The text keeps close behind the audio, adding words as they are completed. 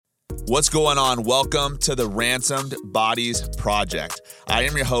What's going on? Welcome to the Ransomed Bodies Project. I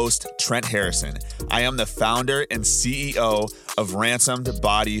am your host, Trent Harrison. I am the founder and CEO of Ransomed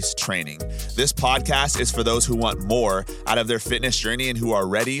Bodies Training. This podcast is for those who want more out of their fitness journey and who are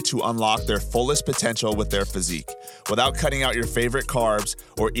ready to unlock their fullest potential with their physique without cutting out your favorite carbs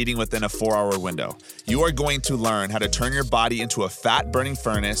or eating within a 4-hour window. You are going to learn how to turn your body into a fat-burning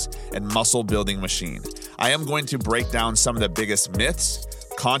furnace and muscle-building machine. I am going to break down some of the biggest myths,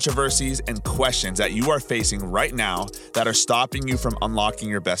 controversies, and questions that you are facing right now that are stopping you from unlocking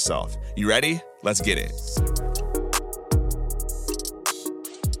your best self. You ready? Let's get it.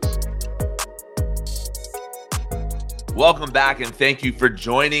 Welcome back, and thank you for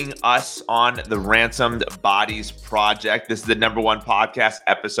joining us on the Ransomed Bodies Project. This is the #1 podcast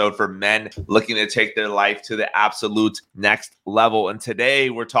episode for men looking to take their life to the absolute next level. And today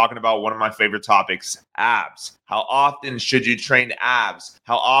we're talking about one of my favorite topics, abs. How often should you train abs?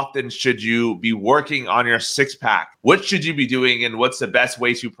 How often should you be working on your six-pack? What should you be doing, and what's the best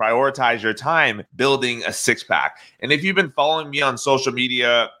way to prioritize your time building a six-pack? And if you've been following me on social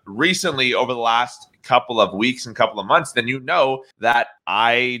media recently over the last couple of weeks and couple of months, then you know that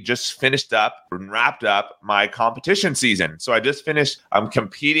I just finished up and wrapped up my competition season. So I just finished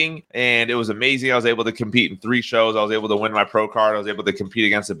competing, and it was amazing. I was able to compete in 3 shows. I was able to win my pro card. I was able to compete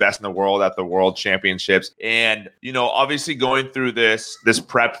against the best in the world at the World Championships. And, you know, obviously going through this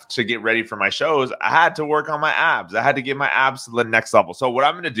prep to get ready for my shows, I had to work on my abs. I had to get my abs to the next level. So what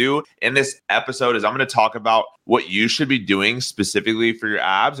I'm going to do in this episode is I'm going to talk about what you should be doing specifically for your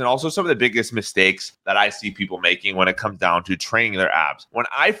abs, and also some of the biggest mistakes that I see people making when it comes down to training their abs. When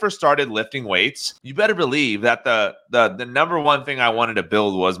I first started lifting weights, you better believe that the #1 thing I wanted to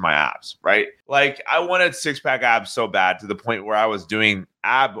build was my abs, right? Like, I wanted six-pack abs so bad to the point where I was doing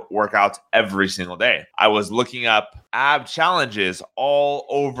ab workouts every single day. I was looking up ab challenges all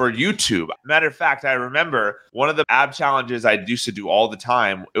over YouTube. Matter of fact, I remember one of the ab challenges I used to do all the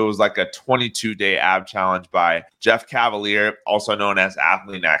time. It was like a 22-day ab challenge by Jeff Cavaliere, also known as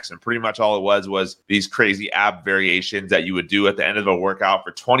Athlean-X. And pretty much all it was these crazy ab variations that you would do at the end of a workout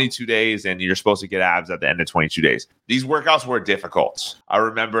for 22 days, and you're supposed to get abs at the end of 22 days. These workouts were difficult. I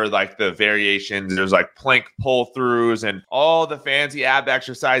remember like the variations. There's like plank pull-throughs and all the fancy ab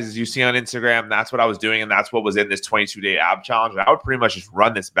exercises you see on Instagram. That's what I was doing, and that's what was in this 22-day ab challenge. And I would pretty much just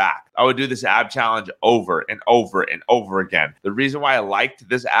run this back. I would do this ab challenge over and over and over again. The reason why I liked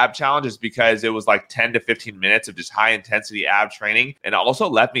this ab challenge is because it was like 10 to 15 minutes of just high intensity ab training, and it also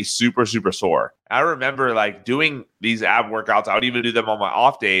left me super, super sore. I remember like doing these ab workouts. I would even do them on my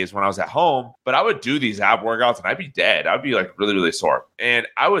off days when I was at home, but I would do these ab workouts and I'd be dead. I'd be like really, really sore. And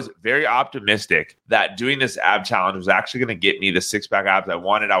I was very optimistic that doing this ab challenge was actually going to get me the six-pack abs I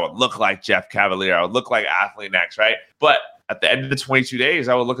wanted. I would look like Jeff Cavaliere. I would look like Athlean-X, right? But at the end of the 22 days,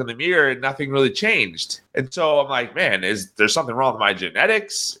 I would look in the mirror and nothing really changed. And so I'm like, man, is there something wrong with my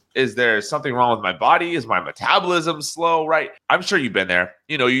genetics? Is there something wrong with my body? Is my metabolism slow, right? I'm sure you've been there.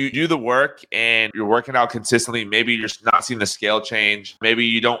 You know, you do the work and you're working out consistently. Maybe you're not seeing the scale change. Maybe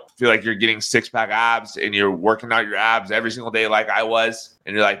you don't feel like you're getting six-pack abs and you're working out your abs every single day like I was.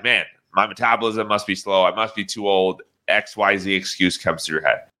 And you're like, man, my metabolism must be slow. I must be too old. XYZ excuse comes to your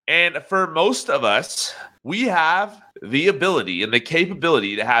head. And for most of us, we have the ability and the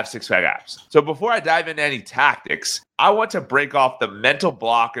capability to have six-pack abs. So before I dive into any tactics, I want to break off the mental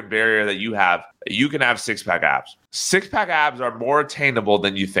block and barrier that you have. You can have six-pack abs. Six-pack abs are more attainable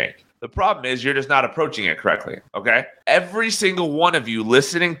than you think. The problem is you're just not approaching it correctly, okay? Every single one of you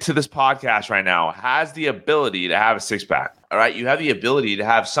listening to this podcast right now has the ability to have a six-pack, all right? You have the ability to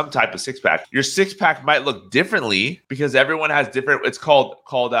have some type of six-pack. Your six-pack might look differently because everyone has different, it's called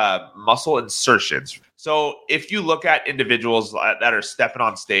muscle insertions. So if you look at individuals that are stepping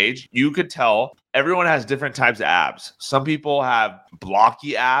on stage, you could tell everyone has different types of abs. Some people have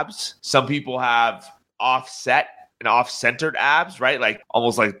blocky abs. Some people have offset and off-centered abs, right? Like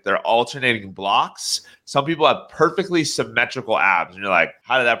almost like they're alternating blocks. Some people have perfectly symmetrical abs. And you're like,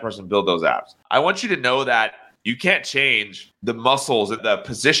 how did that person build those abs? I want you to know that you can't change the muscles and the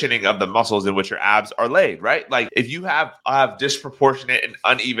positioning of the muscles in which your abs are laid, right? Like if you have disproportionate and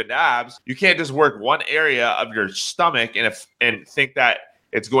uneven abs, you can't just work one area of your stomach and think that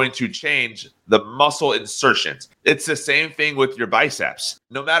it's going to change the muscle insertions. It's the same thing with your biceps.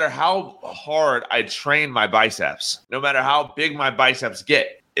 No matter how hard I train my biceps, no matter how big my biceps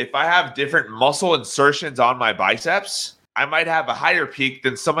get, if I have different muscle insertions on my biceps, I might have a higher peak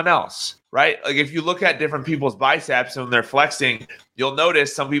than someone else, right? Like if you look at different people's biceps and when they're flexing, you'll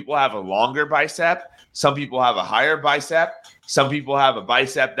notice some people have a longer bicep, Some people have a higher bicep. Some people have a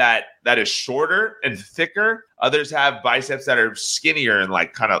bicep that is shorter and thicker. Others have biceps that are skinnier and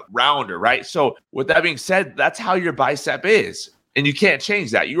like kind of rounder, right? So with that being said, that's how your bicep is. And you can't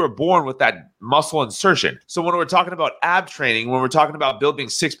change that. You were born with that muscle insertion. So when we're talking about ab training, when we're talking about building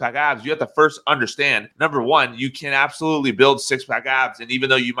six-pack abs, you have to first understand, number one, you can absolutely build six-pack abs. And even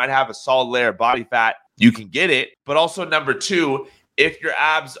though you might have a solid layer of body fat, you can get it. But also number two, if your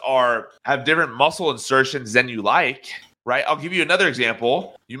abs have different muscle insertions than you like, right? I'll give you another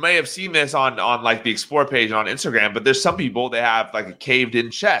example. You may have seen this on like the Explore page on Instagram, but there's some people, they have like a caved in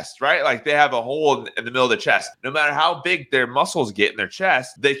chest, right? Like they have a hole in the middle of the chest. No matter how big their muscles get in their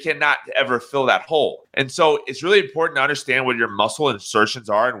chest, they cannot ever fill that hole. And so it's really important to understand what your muscle insertions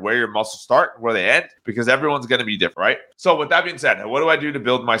are and where your muscles start and where they end, because everyone's going to be different, right? So with that being said, what do I do to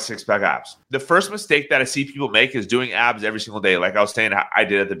build my six-pack abs? The first mistake that I see people make is doing abs every single day. Like I was saying, I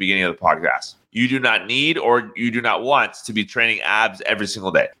did at the beginning of the podcast. You do not need or you do not want to be training abs every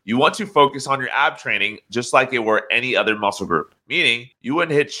single day. You want to focus on your ab training just like it were any other muscle group, meaning you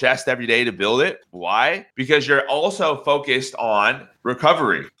wouldn't hit chest every day to build it. Why? Because you're also focused on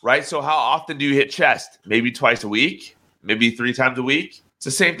recovery, right? So how often do you hit chest? Maybe twice a week, maybe 3 times a week. It's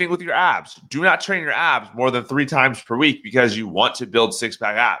the same thing with your abs. Do not train your abs more than 3 times per week because you want to build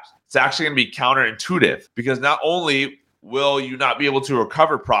six-pack abs. It's actually going to be counterintuitive because not only will you not be able to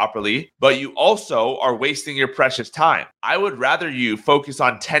recover properly, but you also are wasting your precious time. I would rather you focus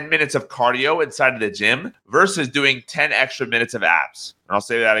on 10 minutes of cardio inside of the gym versus doing 10 extra minutes of abs. And I'll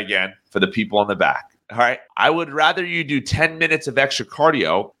say that again for the people in the back. All right. I would rather you do 10 minutes of extra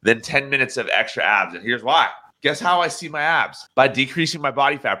cardio than 10 minutes of extra abs. And here's why. Guess how I see my abs? By decreasing my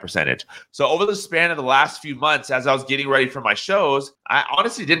body fat percentage. So over the span of the last few months, as I was getting ready for my shows, I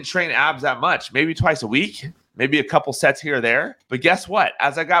honestly didn't train abs that much, maybe twice a week. Maybe a couple sets here or there. But guess what?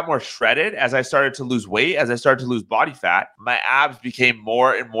 As I got more shredded, as I started to lose weight, as I started to lose body fat, my abs became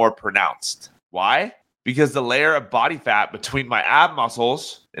more and more pronounced. Why? Because the layer of body fat between my ab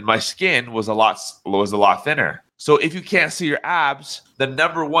muscles and my skin was a lot thinner. So if you can't see your abs, the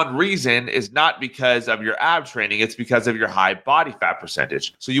number one reason is not because of your ab training, it's because of your high body fat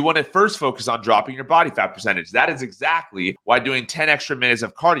percentage. So you want to first focus on dropping your body fat percentage. That is exactly why doing 10 extra minutes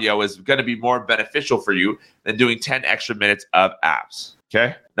of cardio is going to be more beneficial for you than doing 10 extra minutes of abs.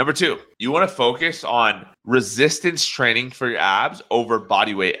 Okay. Number 2, you want to focus on resistance training for your abs over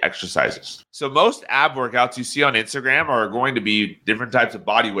body weight exercises. So most ab workouts you see on Instagram are going to be different types of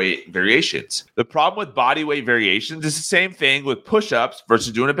body weight variations. The problem with body weight variations is the same thing with push-ups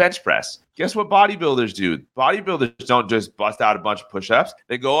versus doing a bench press. Guess what bodybuilders do? Bodybuilders don't just bust out a bunch of push-ups.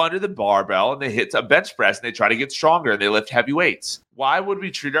 They go under the barbell and they hit a bench press and they try to get stronger and they lift heavy weights. Why would we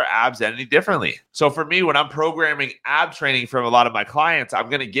treat our abs any differently? So for me, when I'm programming ab training from a lot of my clients, I'm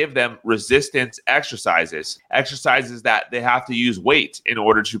going to give them resistance exercises that they have to use weight in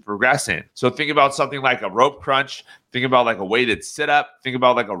order to progress in. So think about something like a rope crunch. Think about like a weighted sit-up. Think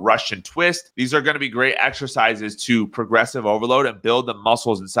about like a Russian twist. These are going to be great exercises to progressive overload and build the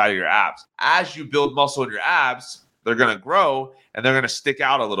muscles inside of your abs. As you build muscle in your abs, they're going to grow and they're going to stick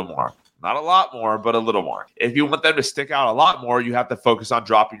out a little more. Not a lot more, but a little more. If you want them to stick out a lot more, you have to focus on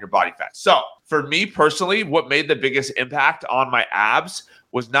dropping your body fat. So for me personally, what made the biggest impact on my abs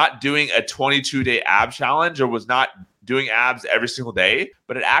was not doing a 22-day ab challenge or was not doing abs every single day,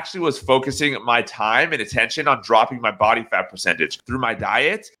 but it actually was focusing my time and attention on dropping my body fat percentage through my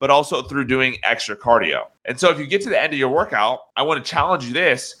diet, but also through doing extra cardio. And so if you get to the end of your workout, I want to challenge you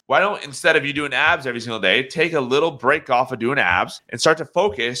this. Why don't, instead of you doing abs every single day, take a little break off of doing abs and start to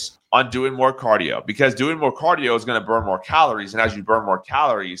focus on doing more cardio, because doing more cardio is going to burn more calories. And as you burn more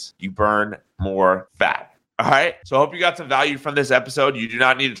calories, you burn more fat. All right. So I hope you got some value from this episode. You do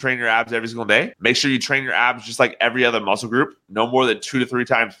not need to train your abs every single day. Make sure you train your abs just like every other muscle group, no more than 2 to 3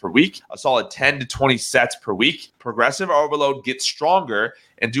 times per week, a solid 10 to 20 sets per week. Progressive overload, get stronger,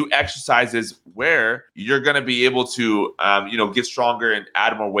 and do exercises where you're going to be able to, get stronger and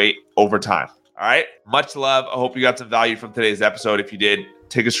add more weight over time. All right. Much love. I hope you got some value from today's episode. If you did,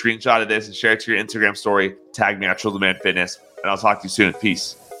 take a screenshot of this and share it to your Instagram story. Tag me at Trizzleman Fitness, and I'll talk to you soon.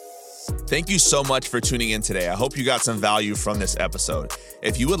 Peace. Thank you so much for tuning in today. I hope you got some value from this episode.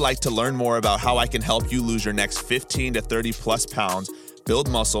 If you would like to learn more about how I can help you lose your next 15 to 30 plus pounds, build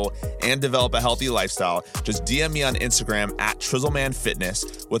muscle, and develop a healthy lifestyle, just DM me on Instagram at Trizzleman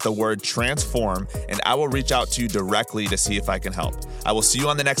Fitness with the word transform, and I will reach out to you directly to see if I can help. I will see you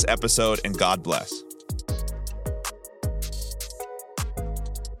on the next episode, and God bless.